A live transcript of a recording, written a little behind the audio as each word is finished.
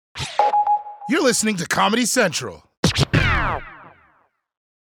You're listening to Comedy Central.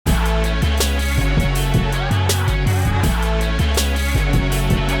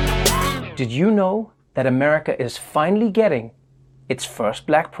 Did you know that America is finally getting its first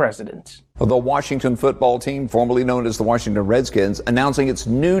black president? The Washington football team, formerly known as the Washington Redskins, announcing its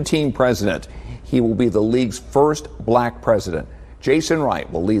new team president. He will be the league's first black president. Jason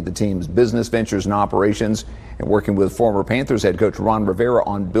Wright will lead the team's business ventures and operations, and working with former Panthers head coach Ron Rivera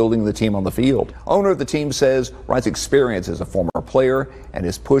on building the team on the field. Owner of the team says Wright's experience as a former player and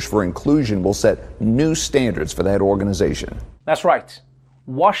his push for inclusion will set new standards for that organization. That's right.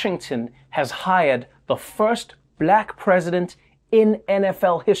 Washington has hired the first black president in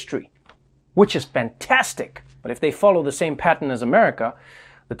NFL history, which is fantastic. But if they follow the same pattern as America,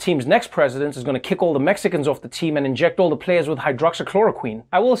 the team's next president is going to kick all the Mexicans off the team and inject all the players with hydroxychloroquine.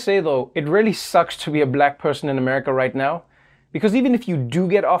 I will say though, it really sucks to be a black person in America right now, because even if you do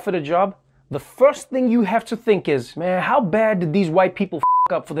get offered a job, the first thing you have to think is, man, how bad did these white people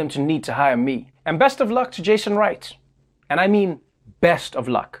f up for them to need to hire me? And best of luck to Jason Wright. And I mean best of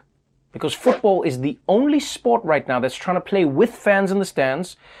luck. Because football is the only sport right now that's trying to play with fans in the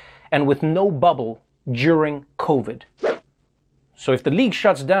stands and with no bubble during COVID. So if the league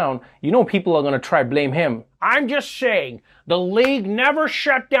shuts down, you know people are going to try blame him. I'm just saying, the league never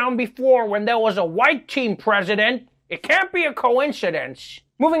shut down before when there was a white team president. It can't be a coincidence.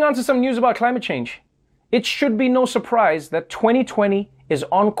 Moving on to some news about climate change. It should be no surprise that 2020 is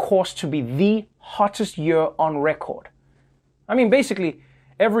on course to be the hottest year on record. I mean, basically,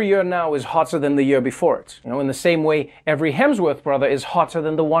 every year now is hotter than the year before it. You know, in the same way, every Hemsworth brother is hotter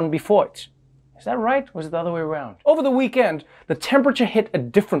than the one before it. Is that right? Or is it the other way around? Over the weekend, the temperature hit a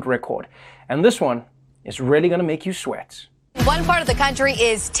different record. And this one is really going to make you sweat. One part of the country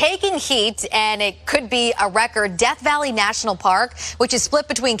is taking heat, and it could be a record. Death Valley National Park, which is split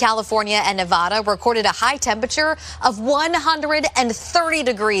between California and Nevada, recorded a high temperature of 130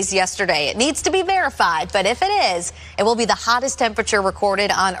 degrees yesterday. It needs to be verified, but if it is, it will be the hottest temperature recorded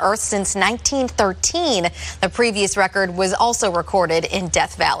on Earth since 1913. The previous record was also recorded in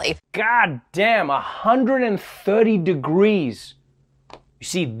Death Valley. God damn, 130 degrees. You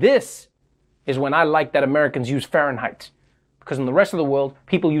see, this is when I like that Americans use Fahrenheit. Because in the rest of the world,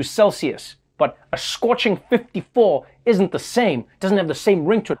 people use Celsius. But a scorching 54 isn't the same. It doesn't have the same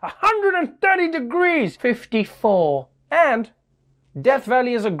ring to it. 130 degrees! 54. And Death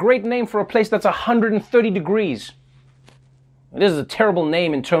Valley is a great name for a place that's 130 degrees. This is a terrible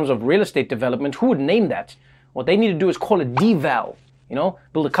name in terms of real estate development. Who would name that? What they need to do is call it D-Val. You know,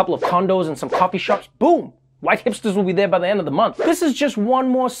 build a couple of condos and some coffee shops. Boom! White hipsters will be there by the end of the month. This is just one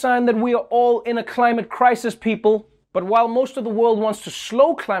more sign that we are all in a climate crisis, people. But while most of the world wants to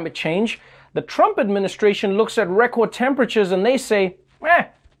slow climate change, the Trump administration looks at record temperatures and they say,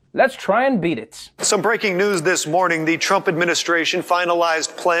 let's try and beat it. Some breaking news this morning. The Trump administration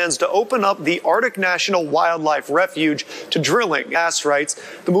finalized plans to open up the Arctic National Wildlife Refuge to drilling. Gas writes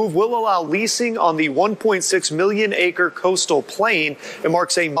the move will allow leasing on the 1.6 million acre coastal plain. It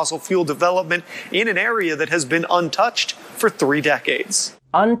marks a fossil fuel development in an area that has been untouched for 3 decades.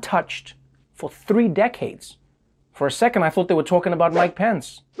 Untouched for 3 decades? For a second, I thought they were talking about Mike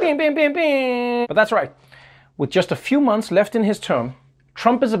Pence. Bing, bing, bing, bing. But that's right. With just a few months left in his term,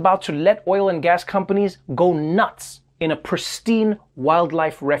 Trump is about to let oil and gas companies go nuts in a pristine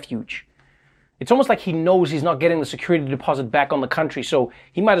wildlife refuge. It's almost like he knows he's not getting the security deposit back on the country, so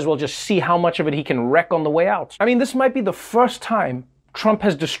he might as well just see how much of it he can wreck on the way out. I mean, this might be the first time Trump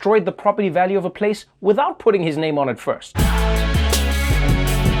has destroyed the property value of a place without putting his name on it first.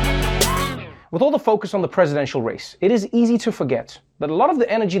 With all the focus on the presidential race, it is easy to forget that a lot of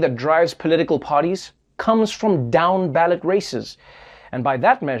the energy that drives political parties comes from down-ballot races. And by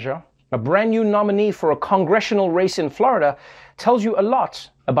that measure, a brand new nominee for a congressional race in Florida tells you a lot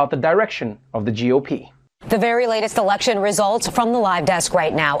about the direction of the GOP. The very latest election results from the live desk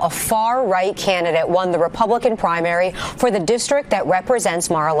right now. A far-right candidate won the Republican primary for the district that represents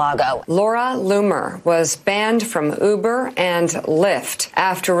Mar-a-Lago. Laura Loomer was banned from Uber and Lyft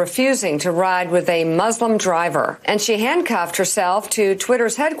after refusing to ride with a Muslim driver. And she handcuffed herself to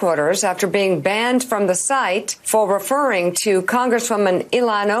Twitter's headquarters after being banned from the site for referring to Congresswoman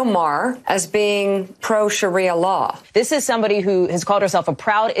Ilhan Omar as being pro-Sharia law. This is somebody who has called herself a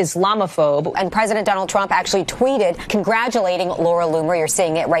proud Islamophobe. And President Donald Trump actually tweeted congratulating Laura Loomer. You're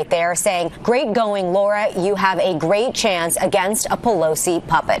seeing it right there, saying, "Great going, Laura. You have a great chance against a Pelosi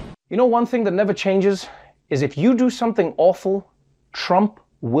puppet." You know, one thing that never changes is if you do something awful, Trump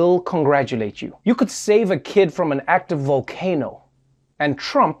will congratulate you. You could save a kid from an active volcano, and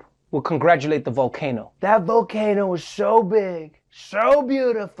Trump will congratulate the volcano. That volcano is so big, so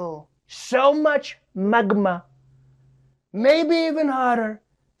beautiful, so much magma. Maybe even hotter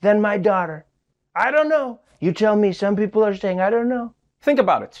than my daughter. I don't know. You tell me. Some people are saying, I don't know. Think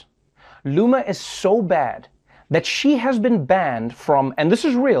about it. Luma is so bad that she has been banned from, and this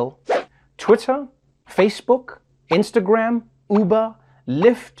is real, Twitter, Facebook, Instagram, Uber,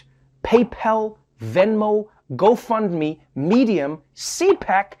 Lyft, PayPal, Venmo, GoFundMe, Medium,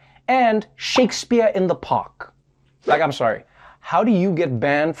 CPAC, and Shakespeare in the Park. Like, I'm sorry, how do you get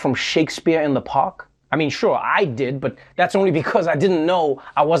banned from Shakespeare in the Park? I mean, sure, I did, but that's only because I didn't know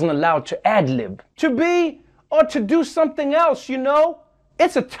I wasn't allowed to ad-lib. To be or to do something else, you know?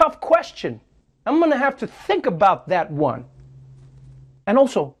 It's a tough question. I'm gonna have to think about that one. And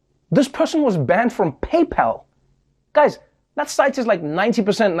also, this person was banned from PayPal. Guys, that site is like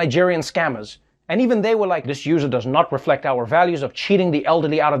 90% Nigerian scammers. And even they were like, this user does not reflect our values of cheating the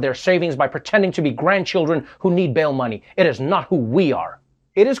elderly out of their savings by pretending to be grandchildren who need bail money. It is not who we are.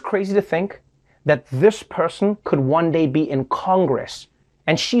 It is crazy to think that this person could one day be in Congress,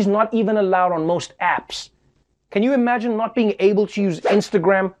 and she's not even allowed on most apps. Can you imagine not being able to use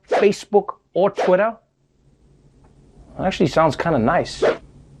Instagram, Facebook, or Twitter? That actually sounds kind of nice.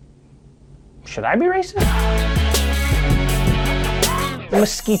 Should I be racist?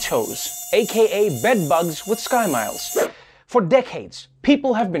 Mosquitoes, aka bed bugs with sky miles. For decades,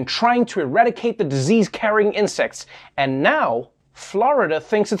 people have been trying to eradicate the disease-carrying insects, and now Florida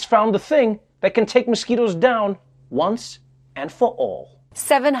thinks it's found the thing that can take mosquitoes down once and for all.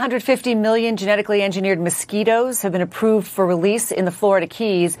 750 million genetically engineered mosquitoes have been approved for release in the Florida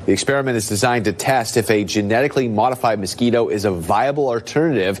Keys. The experiment is designed to test if a genetically modified mosquito is a viable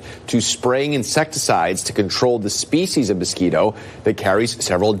alternative to spraying insecticides to control the species of mosquito that carries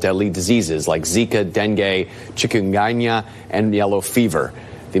several deadly diseases like Zika, dengue, chikungunya, and yellow fever.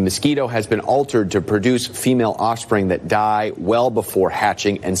 The mosquito has been altered to produce female offspring that die well before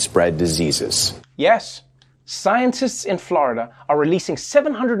hatching and spread diseases. Yes. Scientists in Florida are releasing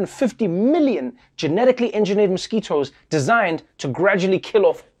 750 million genetically engineered mosquitoes designed to gradually kill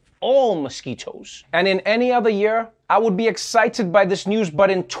off all mosquitoes. And in any other year, I would be excited by this news, but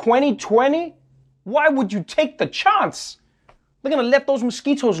in 2020, why would you take the chance? They're gonna let those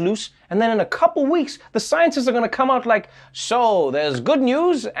mosquitoes loose, and then in a couple weeks, the scientists are gonna come out like, so there's good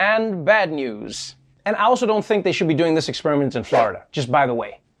news and bad news. And I also don't think they should be doing this experiment in Florida, just by the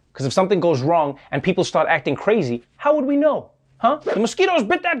way. Because if something goes wrong and people start acting crazy, how would we know? Huh? The mosquitoes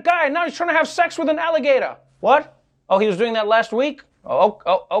bit that guy and now he's trying to have sex with an alligator. What? Oh, he was doing that last week? Oh,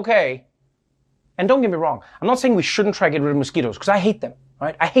 okay. And don't get me wrong, I'm not saying we shouldn't try to get rid of mosquitoes, because I hate them,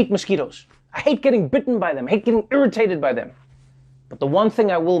 right? I hate mosquitoes. I hate getting bitten by them. I hate getting irritated by them. But the one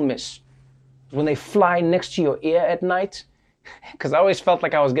thing I will miss is when they fly next to your ear at night, because I always felt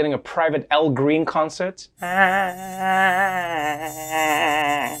like I was getting a private Al Green concert.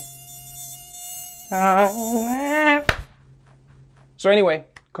 So anyway,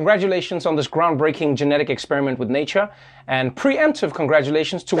 congratulations on this groundbreaking genetic experiment with nature, and preemptive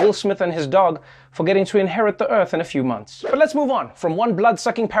congratulations to Will Smith and his dog for getting to inherit the earth in a few months. But let's move on from one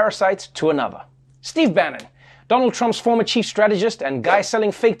blood-sucking parasite to another. Steve Bannon, Donald Trump's former chief strategist and guy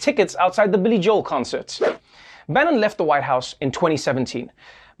selling fake tickets outside the Billy Joel concerts. Bannon left the White House in 2017,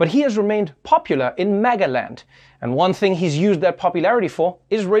 but he has remained popular in MAGA land, and one thing he's used that popularity for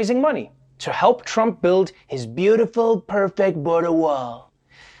is raising money to help Trump build his beautiful, perfect border wall.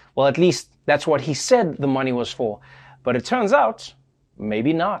 Well, at least that's what he said the money was for, but it turns out,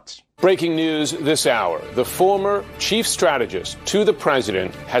 maybe not. Breaking news this hour. The former chief strategist to the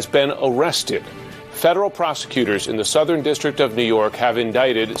president has been arrested. Federal prosecutors in the Southern District of New York have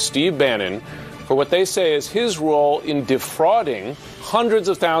indicted Steve Bannon for what they say is his role in defrauding hundreds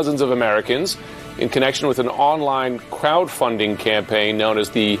of thousands of Americans in connection with an online crowdfunding campaign known as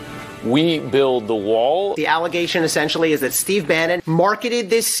the We Build the Wall. The allegation essentially is that Steve Bannon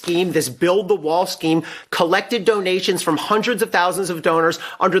marketed this scheme, this Build the Wall scheme, collected donations from hundreds of thousands of donors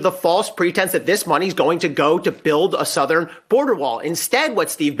under the false pretense that this money is going to go to build a southern border wall. Instead,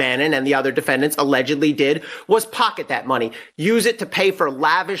 what Steve Bannon and the other defendants allegedly did was pocket that money, use it to pay for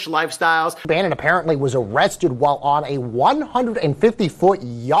lavish lifestyles. Bannon apparently was arrested while on a 150-foot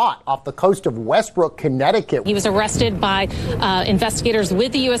yacht off the coast of Westbrook, Connecticut. He was arrested by investigators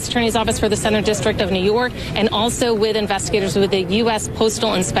with the U.S. Attorney's Office for the Southern District of New York and also with investigators with the U.S.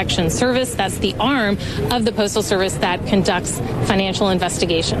 Postal Inspection Service. That's the arm of the Postal Service that conducts financial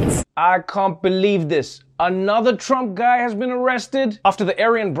investigations. I can't believe this. Another Trump guy has been arrested? After the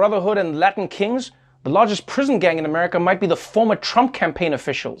Aryan Brotherhood and Latin Kings, the largest prison gang in America might be the former Trump campaign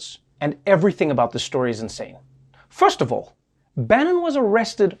officials. And everything about this story is insane. First of all, Bannon was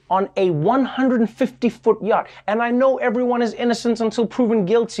arrested on a 150-foot yacht. And I know everyone is innocent until proven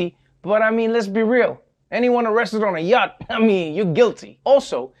guilty, But I mean, let's be real. Anyone arrested on a yacht, I mean, you're guilty.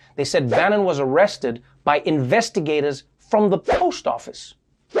 Also, they said Bannon was arrested by investigators from the post office.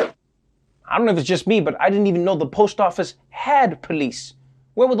 I don't know if it's just me, but I didn't even know the post office had police.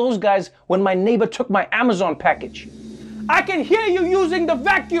 Where were those guys when my neighbor took my Amazon package? I can hear you using the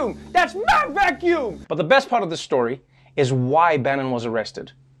vacuum. That's my vacuum. But the best part of the story is why Bannon was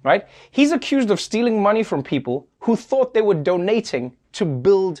arrested, right? He's accused of stealing money from people who thought they were donating to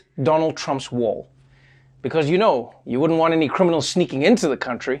build Donald Trump's wall. Because you know, you wouldn't want any criminals sneaking into the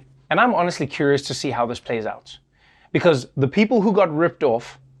country. And I'm honestly curious to see how this plays out. Because the people who got ripped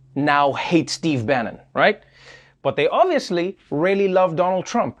off now hate Steve Bannon, right? But they obviously really love Donald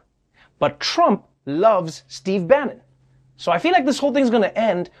Trump. But Trump loves Steve Bannon. So I feel like this whole thing's gonna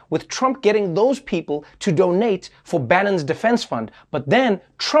end with Trump getting those people to donate for Bannon's defense fund. But then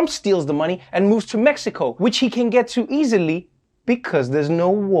Trump steals the money and moves to Mexico, which he can get to easily because there's no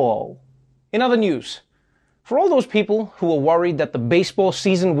wall. In other news, for all those people who were worried that the baseball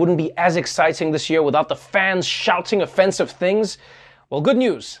season wouldn't be as exciting this year without the fans shouting offensive things, well, good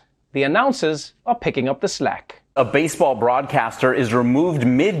news. The announcers are picking up the slack. A baseball broadcaster is removed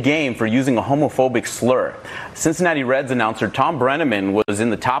mid-game for using a homophobic slur. Cincinnati Reds announcer Tom Brenneman was in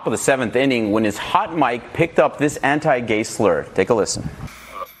the top of the 7th inning when his hot mic picked up this anti-gay slur. Take a listen.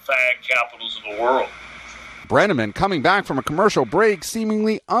 The fag capitals of the world. Brenneman, coming back from a commercial break,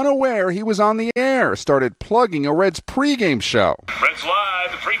 seemingly unaware he was on the air, started plugging a Reds pregame show. Reds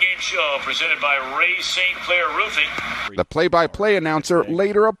Live, the pregame show presented by Ray St. Clair Roofing. The play-by-play announcer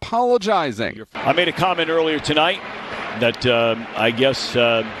later apologizing. I made a comment earlier tonight that I guess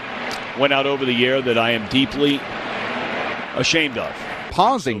went out over the air that I am deeply ashamed of.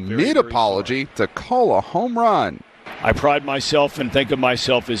 Pausing mid-apology to call a home run. I pride myself and think of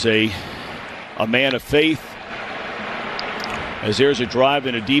myself as a man of faith. As there's a drive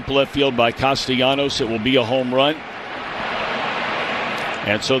in a deep left field by Castellanos, it will be a home run.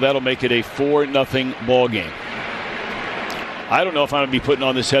 And so that'll make it a 4-0 ball game. I don't know if I'm going to be putting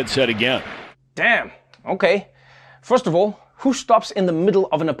on this headset again. Damn. Okay. First of all, who stops in the middle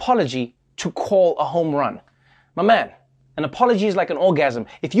of an apology to call a home run? My man, an apology is like an orgasm.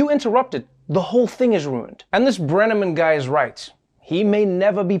 If you interrupt it, the whole thing is ruined. And this Brenneman guy is right. He may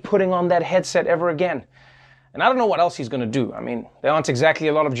never be putting on that headset ever again. And I don't know what else he's going to do. I mean, there aren't exactly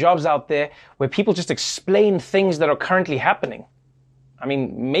a lot of jobs out there where people just explain things that are currently happening. I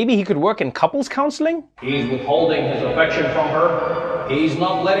mean, maybe he could work in couples counseling? He's withholding his affection from her. He's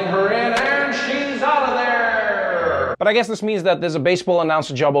not letting her in, and she's out of there. But I guess this means that there's a baseball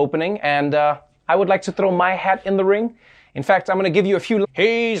announcer job opening, and I would like to throw my hat in the ring. In fact, I'm going to give you a few.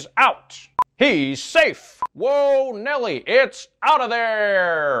 He's out. He's safe. Whoa, Nelly, it's out of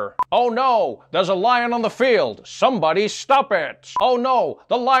there. Oh no, there's a lion on the field. Somebody stop it. Oh no,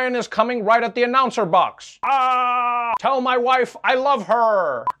 the lion is coming right at the announcer box. Ah! Tell my wife I love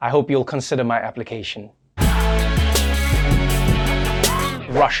her. I hope you'll consider my application.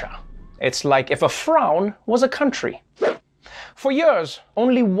 Russia. It's like if a frown was a country. For years,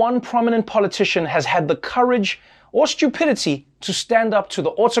 only one prominent politician has had the courage or stupidity to stand up to the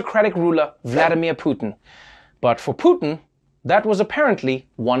autocratic ruler Vladimir Putin. But for Putin, that was apparently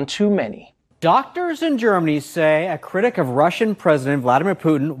one too many. Doctors in Germany say a critic of Russian President Vladimir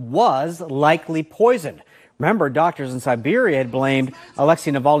Putin was likely poisoned. Remember, doctors in Siberia had blamed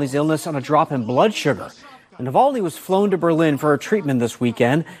Alexei Navalny's illness on a drop in blood sugar. Navalny was flown to Berlin for a treatment this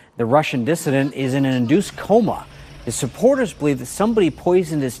weekend. The Russian dissident is in an induced coma. His supporters believe that somebody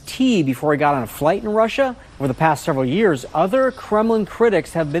poisoned his tea before he got on a flight in Russia. Over the past several years, other Kremlin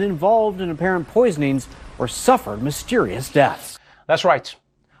critics have been involved in apparent poisonings or suffered mysterious deaths. That's right.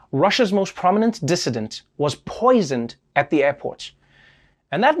 Russia's most prominent dissident was poisoned at the airport.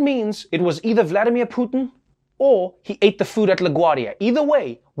 And that means it was either Vladimir Putin or he ate the food at LaGuardia. Either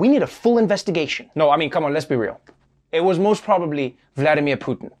way, we need a full investigation. No, I mean, come on, let's be real. It was most probably Vladimir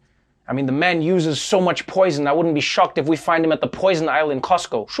Putin. I mean, the man uses so much poison, I wouldn't be shocked if we find him at the poison aisle in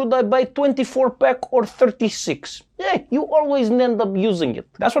Costco. Should I buy 24-pack or 36? You always end up using it.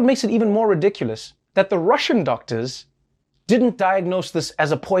 That's what makes it even more ridiculous, that the Russian doctors didn't diagnose this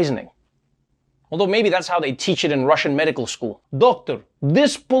as a poisoning. Although maybe that's how they teach it in Russian medical school. Doctor,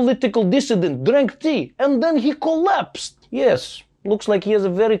 this political dissident drank tea and then he collapsed. Yes, looks like he has a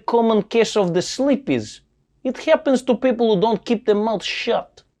very common case of the sleepies. It happens to people who don't keep their mouths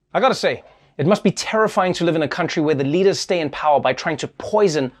shut. I gotta say, it must be terrifying to live in a country where the leaders stay in power by trying to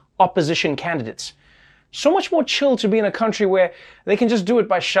poison opposition candidates. So much more chill to be in a country where they can just do it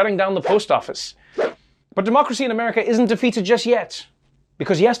by shutting down the post office. But democracy in America isn't defeated just yet.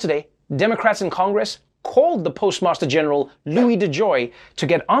 Because yesterday, Democrats in Congress called the Postmaster General Louis DeJoy to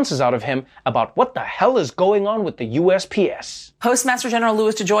get answers out of him about what the hell is going on with the USPS. Postmaster General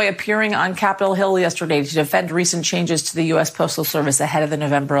Louis DeJoy appearing on Capitol Hill yesterday to defend recent changes to the U.S. Postal Service ahead of the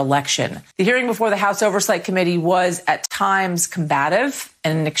November election. The hearing before the House Oversight Committee was at times combative.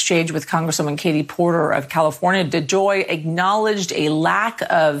 In an exchange with Congresswoman Katie Porter of California, DeJoy acknowledged a lack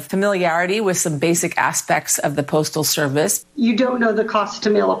of familiarity with some basic aspects of the Postal Service. You don't know the cost to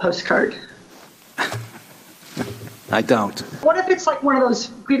mail a postcard? I don't. What if it's like one of those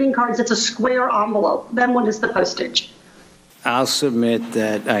greeting cards that's a square envelope? Then what is the postage? I'll submit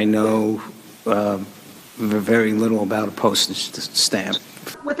that I know very little about a postage stamp.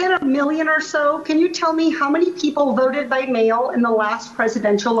 Within 1 million or so, can you tell me how many people voted by mail in the last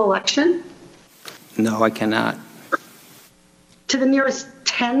presidential election? No, I cannot. To the nearest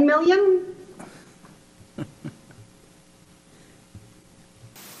 10 million?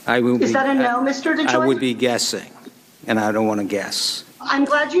 Is that a no, Mr. DeJoy? I would be guessing, and I don't want to guess. I'm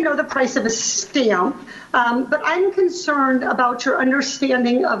glad you know the price of a stamp, but I'm concerned about your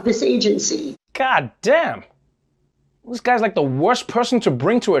understanding of this agency. God damn. This guy's like the worst person to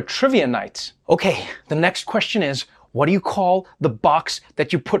bring to a trivia night. Okay, the next question is, what do you call the box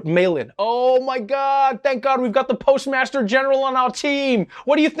that you put mail in? Oh my God, thank God we've got the Postmaster General on our team.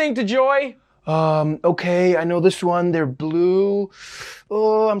 What do you think, DeJoy? Okay, I know this one. They're blue.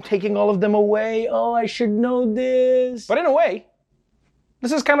 Oh, I'm taking all of them away. Oh, I should know this. But in a way,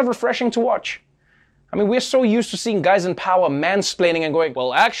 this is kind of refreshing to watch. I mean, we're so used to seeing guys in power mansplaining and going,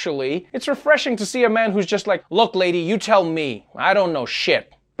 well, actually, it's refreshing to see a man who's just like, look, lady, you tell me. I don't know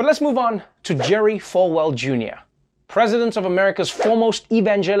shit. But let's move on to Jerry Falwell Jr., president of America's foremost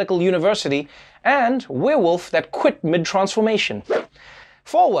evangelical university and werewolf that quit mid-transformation.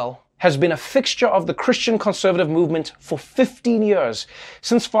 Falwell has been a fixture of the Christian conservative movement for 15 years,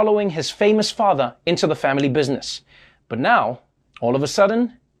 since following his famous father into the family business. But now, all of a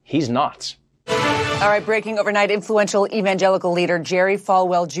sudden, he's not. All right, breaking overnight, influential evangelical leader Jerry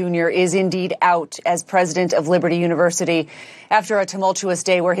Falwell Jr. is indeed out as president of Liberty University. After a tumultuous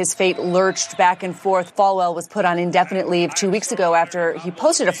day where his fate lurched back and forth, Falwell was put on indefinite leave 2 weeks ago after he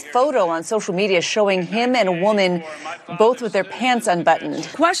posted a photo on social media showing him and a woman both with their pants unbuttoned.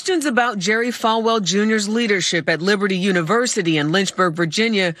 Questions about Jerry Falwell Jr.'s leadership at Liberty University in Lynchburg,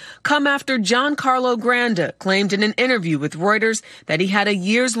 Virginia, come after John Carlo Granda claimed in an interview with Reuters that he had a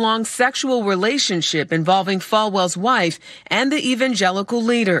years-long sexual relationship involving Falwell's wife and the evangelical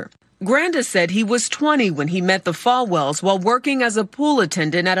leader. Granda said he was 20 when he met the Falwells while working as a pool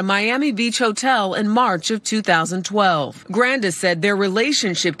attendant at a Miami Beach hotel in March of 2012. Granda said their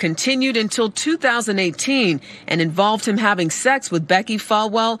relationship continued until 2018 and involved him having sex with Becky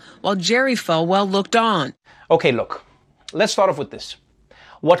Falwell while Jerry Falwell looked on. Okay, look, let's start off with this.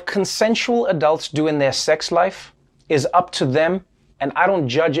 What consensual adults do in their sex life is up to them, and I don't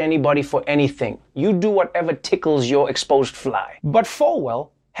judge anybody for anything. You do whatever tickles your exposed fly. But Falwell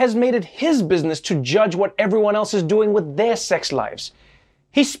has made it his business to judge what everyone else is doing with their sex lives.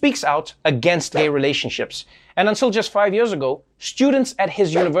 He speaks out against gay relationships, and until just 5 years ago, students at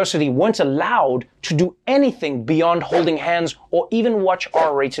his university weren't allowed to do anything beyond holding hands or even watch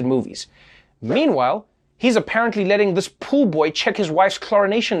R-rated movies. Meanwhile, he's apparently letting this pool boy check his wife's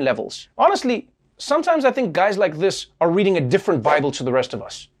chlorination levels. Honestly, sometimes I think guys like this are reading a different Bible to the rest of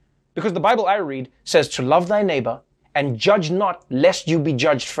us. Because the Bible I read says to love thy neighbor and judge not, lest you be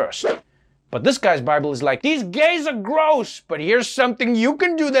judged first. But this guy's Bible is like, these gays are gross, but here's something you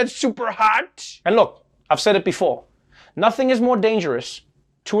can do that's super hot. And look, I've said it before. Nothing is more dangerous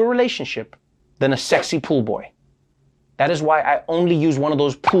to a relationship than a sexy pool boy. That is why I only use one of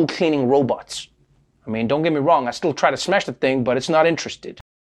those pool cleaning robots. I mean, don't get me wrong, I still try to smash the thing, but it's not interested.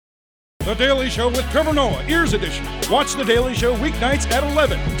 The Daily Show with Trevor Noah, Ears Edition. Watch The Daily Show weeknights at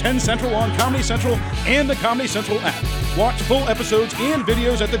 11, 10 Central on Comedy Central and the Comedy Central app. Watch full episodes and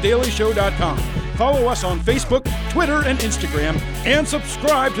videos at thedailyshow.com. Follow us on Facebook, Twitter, and Instagram, and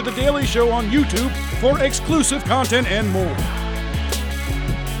subscribe to The Daily Show on YouTube for exclusive content and more.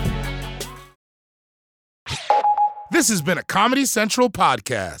 This has been a Comedy Central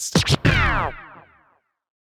podcast.